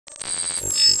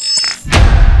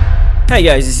Hey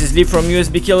guys, this is Lee from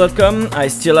usbkill.com. I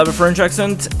still have a French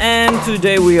accent, and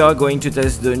today we are going to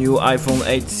test the new iPhone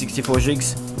 8 64GB.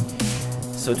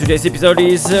 So today's episode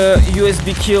is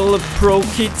USB Kill Pro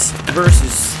Kit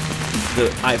versus the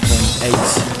iPhone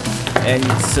 8 and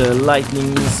its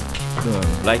lightning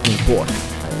port.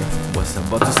 I was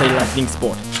about to say lightning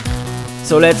port.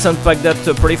 So let's unpack that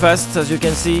pretty fast. As you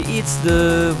can see, it's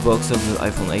the box of the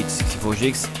iPhone 8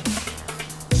 64GB.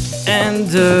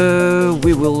 And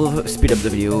we will speed up the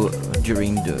video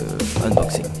during the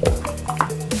unboxing.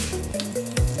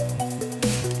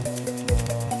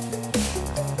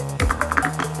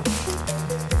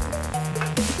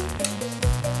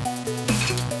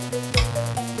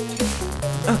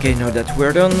 Okay, now that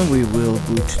we're done, we will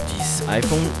boot this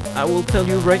iPhone. I will tell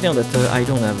you right now that I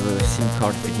don't have a SIM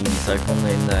card fitting this iPhone,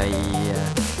 and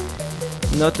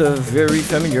I'm not very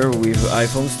familiar with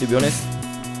iPhones, to be honest.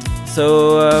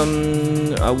 So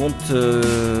I won't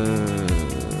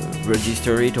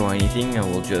register it or anything. I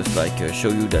will just show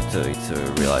you that it's a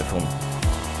real iPhone,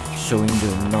 showing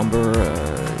the number,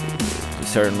 the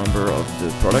serial number of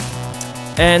the product,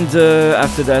 and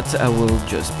after that I will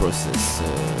just process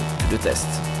to the test.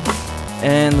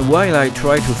 And while I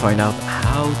try to find out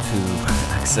how to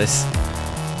access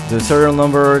the serial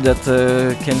number that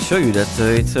can show you that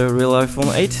it's a real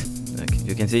iPhone 8, like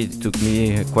you can see, it took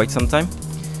me quite some time.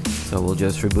 So I will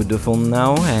just reboot the phone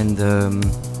now, and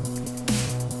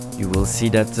you will see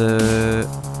that,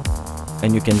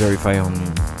 and you can verify on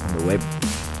the web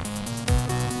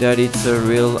that it's a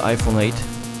real iPhone 8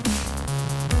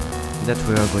 that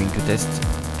we are going to test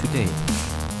today.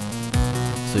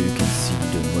 So you can see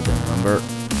the model number,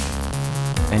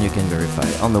 and you can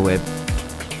verify on the web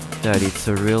that it's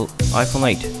a real iPhone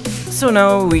 8. So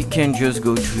now we can just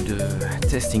go to the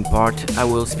testing part. I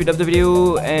will speed up the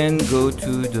video and go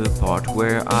to the part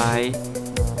where I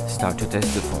start to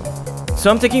test the phone. So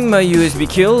I'm taking my USB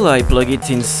Kill, I plug it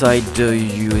inside the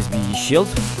USB shield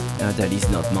that is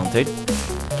not mounted,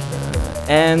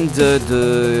 and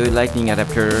the lightning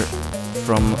adapter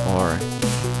from our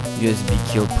USB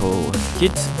Kill Pro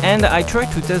kit, and I try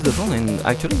to test the phone, and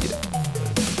actually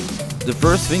the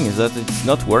first thing is that it's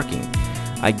not working.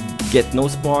 I get no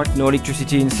spark, no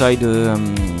electricity inside the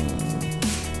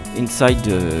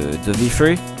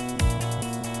V3.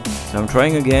 So I'm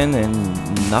trying again and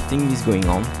nothing is going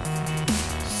on.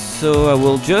 So I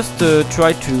will just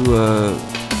try to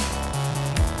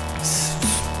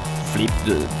flip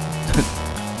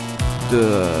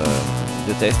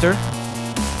the tester.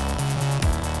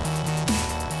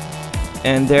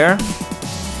 And there,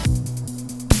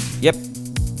 yep,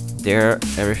 there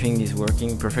everything is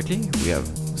working perfectly. We have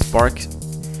spark,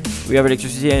 we have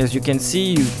electricity, and as you can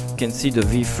see the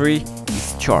V3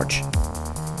 is charged.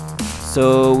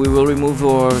 So we will remove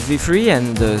our V3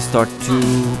 and start to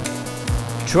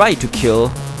try to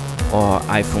kill our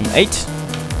iPhone 8.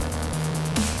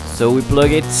 So we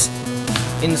plug it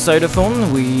inside the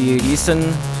phone, we listen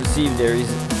to see if there is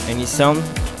any sound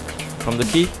from the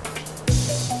key.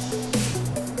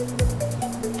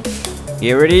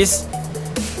 Here it is.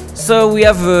 So we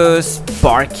have a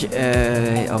spark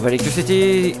of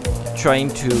electricity trying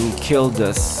to kill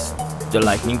the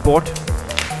lightning port.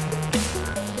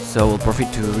 So we'll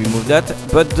profit to remove that,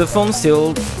 but the phone's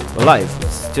still alive.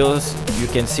 Still, you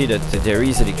can see that there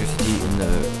is electricity in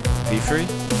the V3.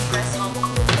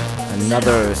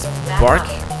 Another spark.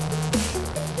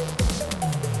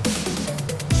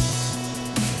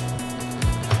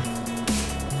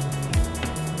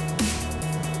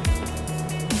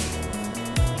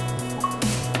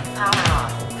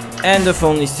 And the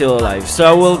phone is still alive. So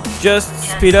I will just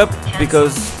speed up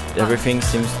because everything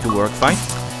seems to work fine.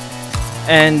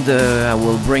 And I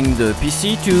will bring the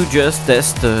PC to just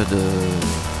test the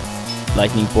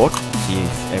lightning port, see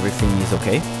if everything is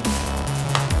okay.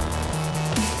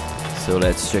 So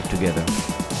let's check together.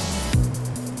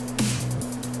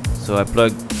 So I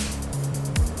plug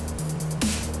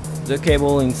the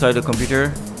cable inside the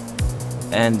computer,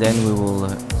 and then we will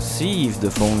see if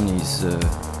the phone is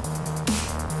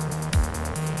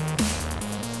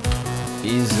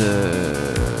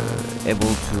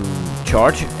able to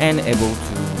charge and able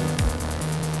to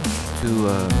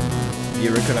be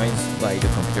recognized by the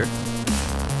computer.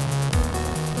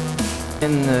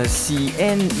 And see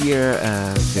and hear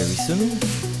very soon,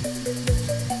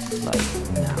 like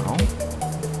now.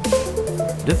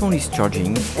 The phone is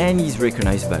charging and is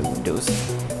recognized by Windows.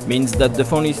 Means that the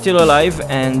phone is still alive,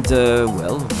 and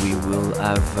well, we will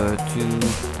have to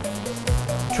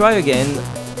try again,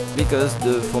 because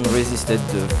the phone resisted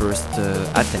the first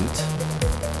attempt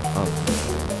of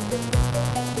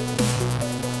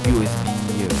USB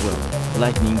well,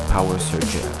 lightning power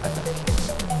surge attack.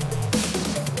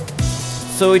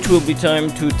 So it will be time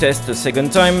to test a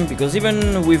second time, because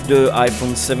even with the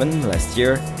iPhone 7 last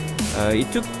year,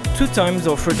 it took 2 times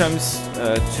or 3 times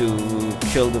to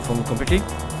kill the phone completely.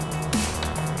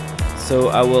 So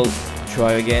I will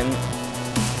try again.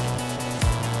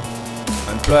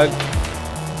 Unplug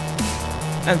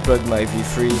and plug my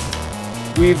V3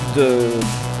 with the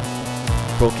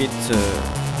ProKit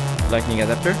lightning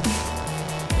adapter.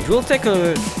 It will take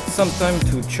some time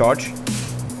to charge,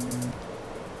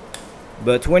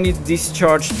 but when it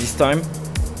discharged this time,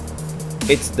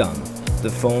 it's done. The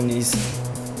phone is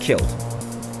killed.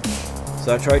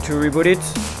 So I try to reboot it.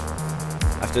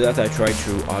 After that I try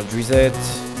to hard reset,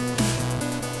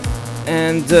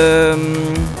 and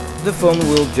the phone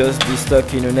will just be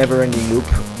stuck in a never-ending loop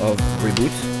of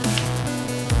reboot.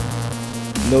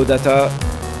 No data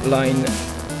line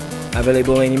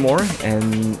available anymore,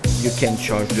 and you can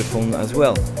charge the phone as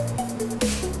well.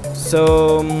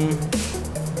 So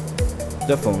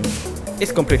the phone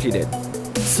is completely dead.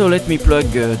 So let me plug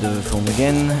the phone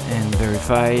again and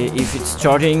verify if it's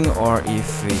charging or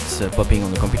if it's popping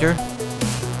on the computer.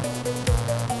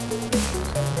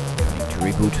 Trying to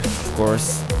reboot, of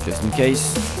course, just in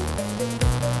case.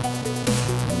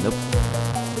 Nope.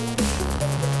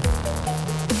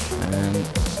 And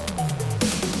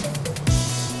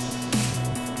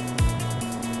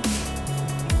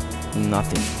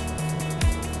nothing.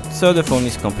 So the phone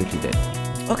is completely dead.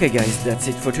 Okay guys, that's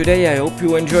it for today. I hope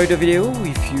you enjoyed the video.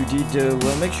 If you did,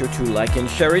 well, make sure to like and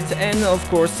share it, and of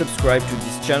course subscribe to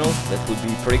this channel. That would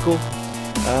be pretty cool.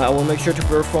 I will make sure to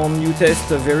perform new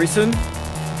tests very soon.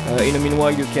 In the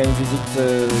meanwhile, you can visit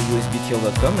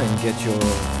usbkill.com and get your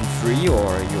V3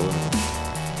 or your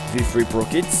V3 Pro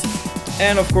kits.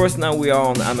 And of course now we are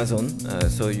on Amazon,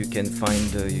 so you can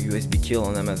find USB Kill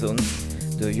on Amazon.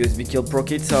 The USB Kill Pro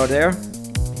kits are there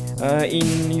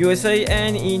in USA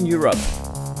and in Europe.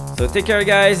 So take care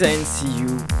guys, and see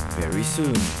you very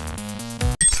soon.